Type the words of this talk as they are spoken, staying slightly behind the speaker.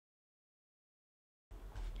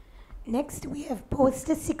Next, we have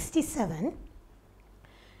poster 67,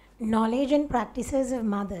 Knowledge and Practices of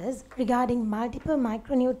Mothers Regarding Multiple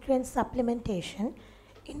Micronutrient Supplementation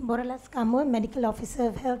in BORALESGAMUWA Medical Officer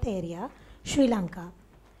of Health Area, Sri Lanka.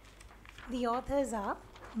 The authors are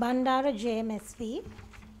Bandara JMSV,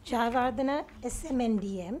 Jayawardhana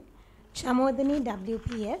SMNDM, Chamodani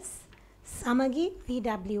WPS, Samagi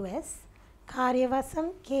VWS,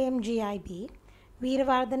 Kariyawasam KMGIB,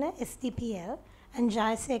 Weerawardhana SDPL, and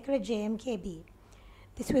Jayasekara JMKB.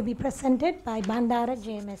 This will be presented by Bandara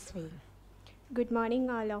JMSV. Good morning,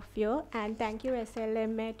 all of you, and thank you,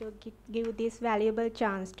 SLMA, to give this valuable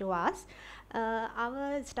chance to us.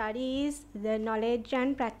 Our study is the knowledge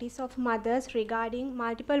and practice of mothers regarding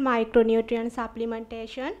multiple micronutrient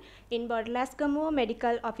supplementation in BORALESGAMUWA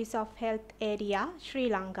Medical Office of Health Area, Sri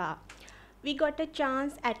Lanka. We got a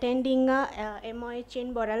chance attending a MOH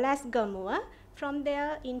in BORALESGAMUWA. From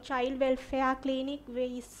there, in child welfare clinic,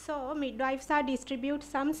 we saw midwives are distribute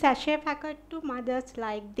some sachet packet to mothers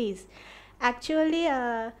like this. Actually,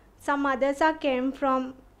 some mothers are came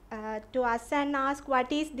from to us and asked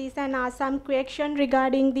what is this and asked some question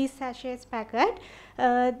regarding this sachet packet.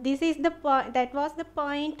 This is the that was the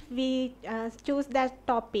point we choose that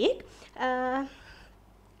topic.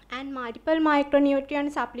 And multiple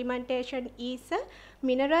micronutrient supplementation is a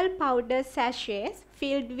mineral powder sachets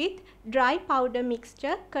filled with dry powder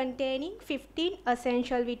mixture containing 15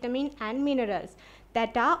 essential vitamins and minerals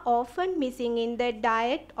that are often missing in the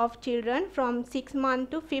diet of children from 6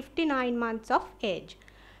 months to 59 months of age.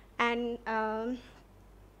 And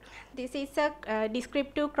this is a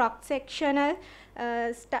descriptive cross-sectional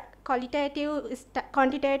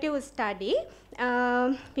quantitative study.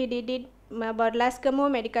 We did it BORALESGAMUWA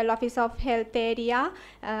Medical Office of Health Area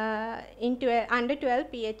in under 12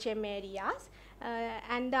 PHM areas.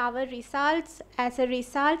 And our results, as a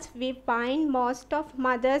result, we find most of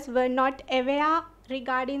mothers were not aware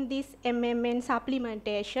regarding this MMN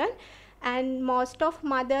supplementation, and most of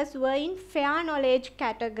mothers were in fair knowledge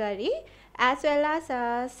category, as well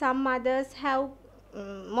as some mothers have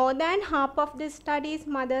more than half of the studies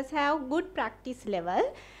mothers have good practice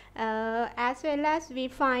level. As well as we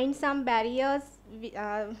find some barriers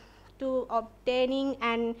to obtaining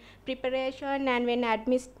and preparation and when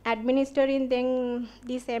administering then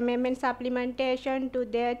this MMN supplementation to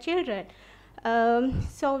their children.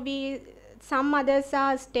 So some mothers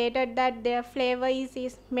are stated that their flavor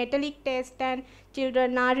is metallic taste and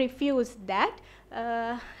children are refused that.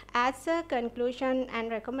 As a conclusion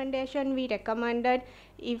and recommendation, we recommended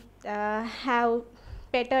if have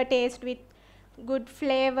better taste with good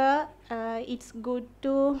flavor, it's good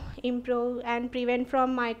to improve and prevent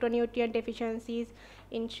from micronutrient deficiencies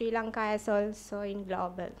in Sri Lanka as also in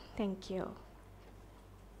global. Thank you.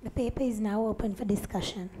 The paper is now open for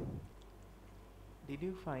discussion. Did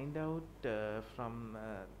you find out from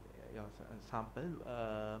your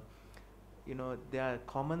sample, there are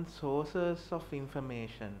common sources of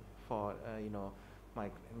information for,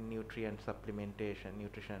 nutrient supplementation,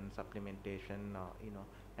 nutrition supplementation,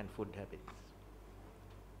 and food habits?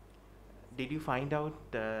 Did you find out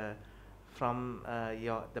from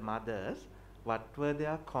the mothers what were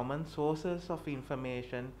their common sources of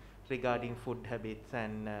information regarding food habits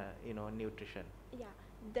and nutrition? Yeah,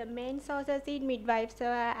 the main sources in midwives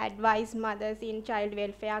advise mothers in child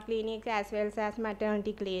welfare clinics as well as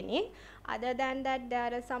maternity clinic. Other than that,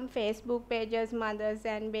 there are some Facebook pages, mothers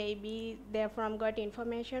and baby, they from got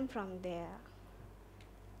information from there.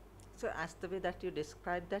 So as the way that you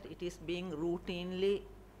described that, it is being routinely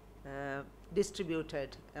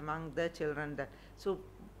distributed among the children. So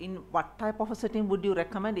in what type of a setting would you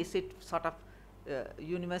recommend? Is it sort of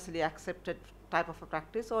universally accepted type of a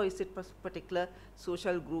practice, or is it particular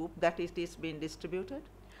social group that it is being distributed?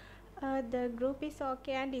 The group is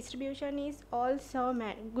okay and distribution is also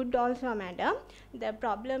good also, madam. The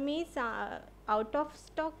problem is out of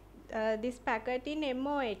stock this packet in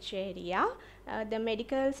MOH area. The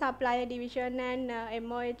medical supply division and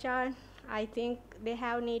MOH are, I think they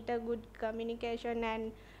have need a good communication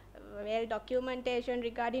and well documentation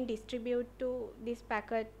regarding distribute to this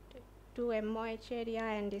packet to MOH area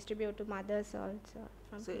and distribute to mothers also.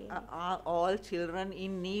 So are all children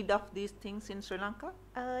in need of these things in Sri Lanka?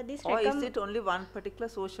 Or is it only one particular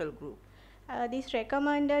social group? This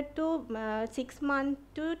recommended to 6 months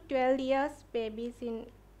to 12 years babies in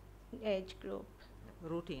age group.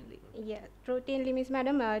 Routinely? Yeah, routinely means,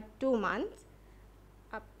 madam, 2 months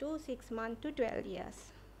up to 6 months to 12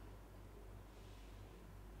 years.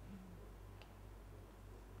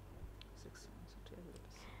 6 months to 12 years.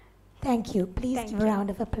 Thank you. Please give a round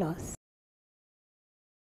of applause.